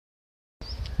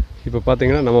இப்போ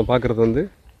பார்த்தீங்கன்னா நம்ம பார்க்குறது வந்து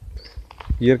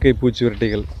இயற்கை பூச்சி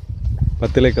விரட்டிகள்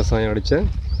பத்திலை கசாயம் அடித்த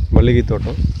மல்லிகை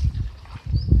தோட்டம்.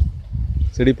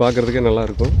 செடி பார்க்குறதுக்கே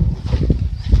நல்லாயிருக்கும்.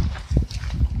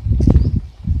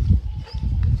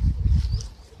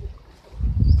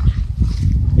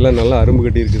 எல்லாம் நல்லா அரும்பு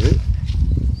கட்டி இருக்குது.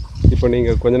 இப்போ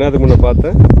நீங்கள் கொஞ்ச நேரத்துக்கு முன்னே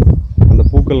பார்த்த அந்த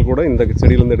பூக்கள் கூட இந்த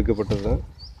செடியிலேருந்து எடுக்கப்பட்டது தான்.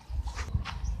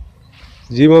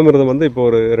 ஜீவாமிர்தம் வந்து இப்போ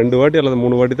ஒரு 2 வாட்டி அல்லது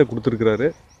 3 வாட்டி தான் கொடுத்துருக்குறாரு.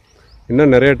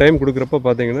 இன்னும் நிறைய டைம் கொடுக்குறப்ப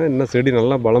பார்த்தீங்கன்னா இன்னும் செடி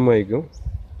நல்லா பலமாகிக்கும்.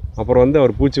 அப்புறம் வந்து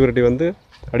அவர் பூச்சி விரட்டி வந்து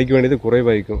அடிக்க வேண்டியது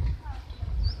குறைவாகிக்கும்.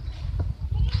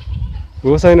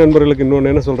 விவசாய நண்பர்களுக்கு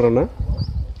இன்னொன்று என்ன சொல்கிறேன்னா,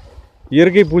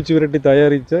 இயற்கை பூச்சி விரட்டி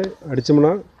தயாரித்து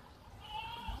அடித்தோம்னா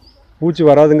பூச்சி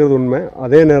வராதுங்கிறது உண்மை.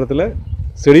 அதே நேரத்தில்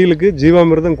செடிகளுக்கு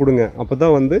ஜீவாமிர்தம் கொடுங்க. அப்போ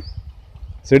தான் வந்து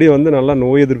செடி வந்து நல்லா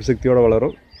நோய் எதிர்ப்பு சக்தியோடு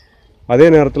வளரும். அதே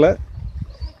நேரத்தில்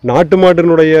நாட்டு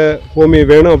மாட்டினுடைய ஹோமி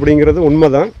வேணும் அப்படிங்கிறது உண்மை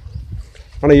தான்.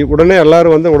 ஆனால் உடனே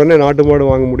எல்லோரும் வந்து உடனே நாட்டு மாடு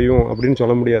வாங்க முடியும் அப்படின்னு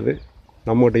சொல்ல முடியாது.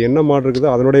 நம்மகிட்ட என்ன மாடு இருக்குதோ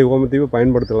அதனுடைய ஹோமத்தையும்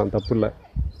பயன்படுத்தலாம், தப்பு இல்லை.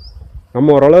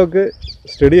 நம்ம ஓரளவுக்கு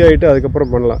ஸ்டெடி ஆகிட்டு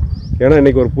அதுக்கப்புறம் பண்ணலாம். ஏன்னா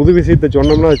இன்றைக்கி ஒரு புது விஷயத்தை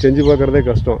சொன்னோம்னா அது செஞ்சு பார்க்குறதே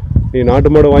கஷ்டம். நீ நாட்டு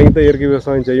மாடு வாங்கித்தான் இயற்கை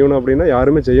விவசாயம் செய்யணும் அப்படின்னா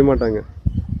யாருமே செய்ய மாட்டாங்க.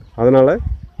 அதனால்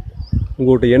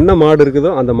உங்கள்கிட்ட என்ன மாடு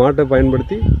இருக்குதோ அந்த மாட்டை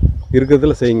பயன்படுத்தி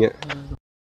இருக்கிறதுல செய்யுங்க.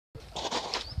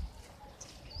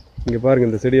 இங்கே பாருங்கள்,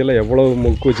 இந்த செடியெல்லாம் எவ்வளோ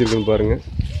மொக்கு வச்சுருக்குன்னு பாருங்கள்.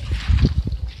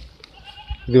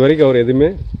 இது வரைக்கும் அவர் எதுவுமே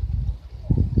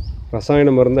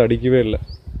ரசாயன மருந்து அடிக்கவே இல்லை.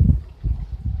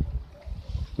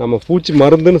 நம்ம பூச்சி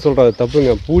மருந்துன்னு சொல்கிறது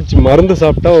தப்புங்க. பூச்சி மருந்து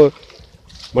சாப்பிட்டா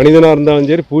மனிதனாக இருந்தாலும்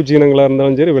சரி, பூச்சி இனங்களாக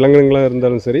இருந்தாலும் சரி, விலங்கினங்களாக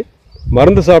இருந்தாலும் சரி,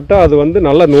 மருந்து சாப்பிட்டா அது வந்து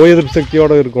நல்ல நோய் எதிர்ப்பு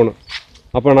சக்தியோடு இருக்கணும்.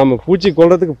 அப்போ நம்ம பூச்சி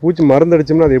கொல்றதுக்கு பூச்சி மருந்து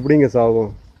அடித்தோம்னா அது எப்படிங்க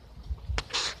சாகும்?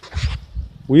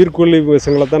 உயிர்கொல்லி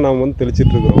விஷயங்களை தான் நாம் வந்து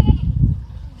தெளிச்சிட்ருக்குறோம்.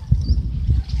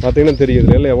 பார்த்தீங்கன்னா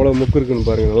தெரியுது இல்லை எவ்வளோ முக்கு இருக்குன்னு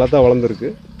பாருங்கள். நல்லா தான் வளர்ந்துருக்கு.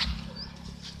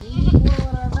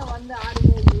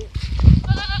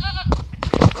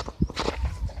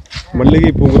 மல்லிகை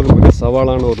பூங்கிறது மிக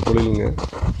சவாலான ஒரு தொழிலுங்க.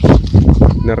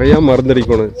 நிறையா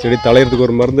மருந்தடிக்கணும். செடி தலையிறதுக்கு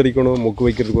ஒரு மருந்தடிக்கணும், மொக்கு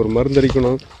வைக்கிறதுக்கு ஒரு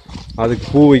மருந்தடிக்கணும், அதுக்கு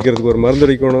பூ வைக்கிறதுக்கு ஒரு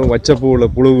மருந்தடிக்கணும், வச்ச பூவில்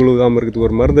புழு விழுகாமல் இருக்கிறதுக்கு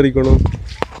ஒரு மருந்தடிக்கணும்,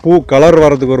 பூ கலர்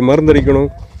வர்றதுக்கு ஒரு மருந்தடிக்கணும்.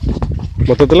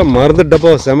 மொத்தத்தில் மருந்து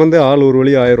டப்பா செமந்தே ஆள் ஒரு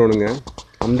வழி ஆயிரணுங்க.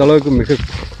 அந்தளவுக்கு மிக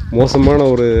மோசமான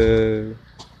ஒரு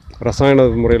ரசாயன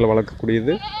முறையில்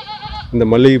வளர்க்கக்கூடியது இந்த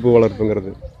மல்லிகைப்பூ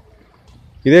வளர்ப்புங்கிறது.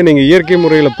 இதே நீங்கள் இயற்கை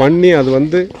முறையில் பண்ணி அது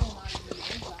வந்து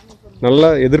நல்லா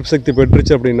எதிர்ப்பு சக்தி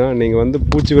பெற்றுச்சு அப்படின்னா நீங்கள் வந்து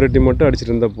பூச்சி விரட்டி மட்டும்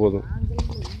அடிச்சுட்டு இருந்தால் போதும்.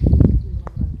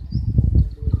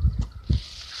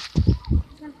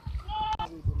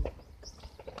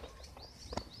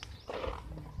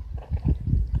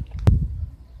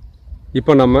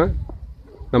 இப்போ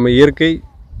நம்ம இயற்கை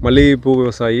மல்லிகைப்பூ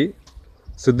விவசாயி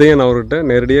சித்தையன் அவர்கிட்ட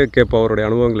நேரடியாக கேட்போம் அவருடைய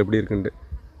அனுபவங்கள் எப்படி இருக்குன்ட்டு.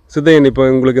 சித்தையன்,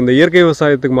 இப்போ உங்களுக்கு இந்த இயற்கை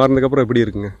விவசாயத்துக்கு மாறினதுக்கப்புறம் எப்படி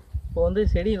இருக்குங்க? இப்போ வந்து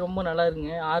செடி ரொம்ப நல்லா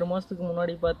இருக்குங்க. 6 மாதத்துக்கு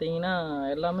முன்னாடி பார்த்தீங்கன்னா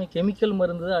எல்லாமே கெமிக்கல்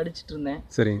மருந்து தான் அடிச்சிட்டு இருந்தேன்.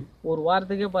 சரி. ஒரு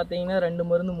வாரத்துக்கே பார்த்தீங்கன்னா 2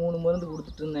 மருந்து 3 மருந்து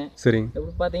கொடுத்துட்டு இருந்தேன். சரி.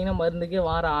 எப்படி பார்த்தீங்கன்னா மருந்துக்கே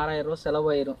வாரம் 6000 ரூபா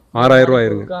செலவாயிரும். 6000 ரூபா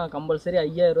ஆயிருங்க. கம்பல்சரி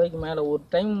 5000 ரூபாய்க்கு மேலே. ஒரு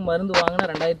டைம் மருந்து வாங்கினா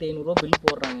 2500 ரூபா பில்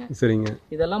போடுறாங்க. சரிங்க.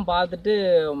 இதெல்லாம் பார்த்துட்டு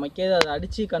மக்கேது அதை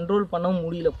அடித்து கண்ட்ரோல் பண்ணவும்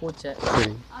முடியல பூச்சை.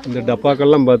 சரி. இந்த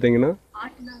டப்பாக்கள்லாம் பார்த்தீங்கன்னா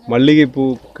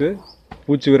மல்லிகைப்பூவுக்கு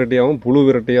பூச்சி விரட்டியாகவும் புழு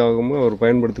விரட்டியாகவும் அவர்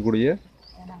பயன்படுத்தக்கூடிய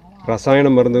ரசாயன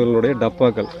மருந்துகளுடைய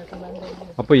டப்பாக்கள்.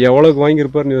 அப்போ எவ்வளோக்கு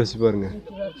வாங்கியிருப்பாருன்னு யோசிச்சு பாருங்க.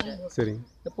 சரி.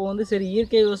 இப்போ வந்து சரி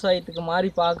இயற்கை விவசாயத்துக்கு மாறி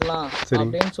பார்க்கலாம்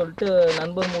அப்படின்னு சொல்லிட்டு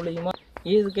நண்பர் மூலியமாக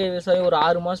இயற்கை விவசாயம் ஒரு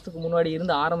 6 மாதத்துக்கு முன்னாடி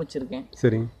இருந்து ஆரம்பிச்சிருக்கேன்.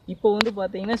 சரி. இப்போ வந்து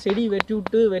பார்த்தீங்கன்னா செடி வெட்டி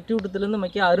விட்டதுலேருந்து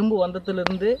மக்கே அரும்பு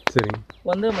வந்ததுலேருந்து சரி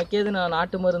வந்து மக்கேது நான்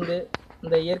நாட்டு மருந்து,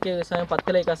 இந்த இயற்கை விவசாயம்,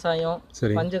 பத்திலை கசாயம்,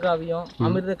 பஞ்சகாவியம்,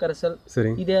 அமிர்த கரைசல்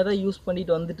இதே தான் யூஸ்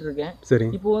பண்ணிட்டு வந்துட்டு இருக்கேன்.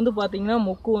 இப்போ வந்து பாத்தீங்கன்னா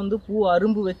மொக்கு வந்து பூ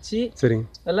அரும்பு வச்சு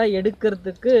எல்லாம்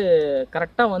எடுக்கிறதுக்கு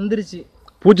கரெக்டா வந்துருச்சு.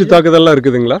 பூச்சி தாக்குதல்லாம்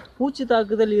இருக்குதுங்களா? பூச்சி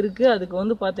தாக்குதல் இருக்கு. அதுக்கு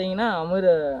வந்து பாத்தீங்கன்னா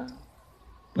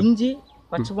இஞ்சி,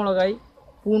 பச்சை மிளகாய்,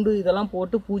 பூண்டு இதெல்லாம்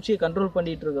போட்டு பூச்சியை கண்ட்ரோல்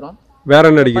பண்ணிட்டு இருக்கிறோம். வேற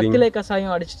என்ன அடிக்கிறீங்க? பத்திலை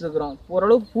கசாயம் அடிச்சிட்டு இருக்கிறோம்.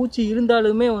 ஓரளவுக்கு பூச்சி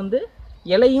இருந்தாலுமே வந்து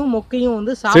இலையும் மொக்கையும்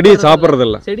வந்து செடி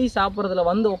சாப்பிட்றதில்ல. செடி சாப்பிட்றதில்ல.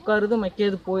 வந்து உட்காருது,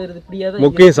 மொக்கையது போயிருது. இப்படியாதான்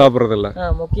மொக்கையும் சாப்பிட்றதில்ல.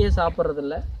 மொக்கையே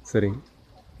சாப்பிட்றதில்ல. சரி.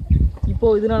 இப்போ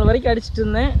இது நாள் வரைக்கும் அடிச்சிட்டு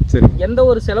இருந்தேன். சரி. எந்த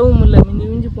ஒரு செலவும் இல்லை.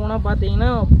 மிஞ்சி போனால் பார்த்தீங்கன்னா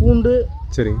பூண்டு,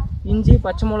 சரி, இஞ்சி,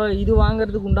 பச்சை மிளகாய் இது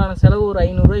வாங்குறதுக்கு உண்டான செலவு ஒரு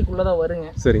 500 ரூபாய்க்குள்ளதான் வருங்க.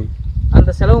 சரி.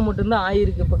 அந்த செலவு மட்டும்தான்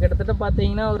ஆயிருக்கு. இப்போ கிட்டத்தட்ட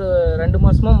பார்த்தீங்கன்னா ஒரு 2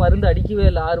 மாசமா மருந்து அடிக்கவே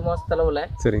இல்லை. 6 மாச செலவில்.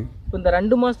 சரி. இப்போ இந்த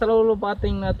 2 மாச செலவில்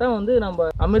பார்த்தீங்கன்னா தான் வந்து நம்ம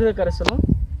அமிர்த கரைசலும்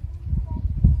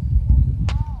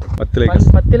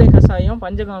பத்திலை கசாயம்,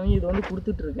 பஞ்சகாமியம் இது வந்து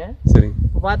கொடுத்துட்டு இருக்கேன். சரி.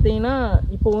 இப்போ பார்த்தீங்கன்னா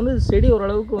இப்போ வந்து செடி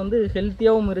ஓரளவுக்கு வந்து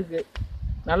ஹெல்த்தியாகவும் இருக்கு,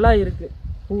 நல்லா இருக்கு.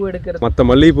 பூ எடுக்கிறது மற்ற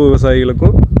மல்லிகைப்பூ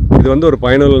விவசாயிகளுக்கும் இது வந்து ஒரு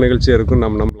பயனுள்ள நிகழ்ச்சியாக இருக்கும்.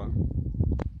 நம்ம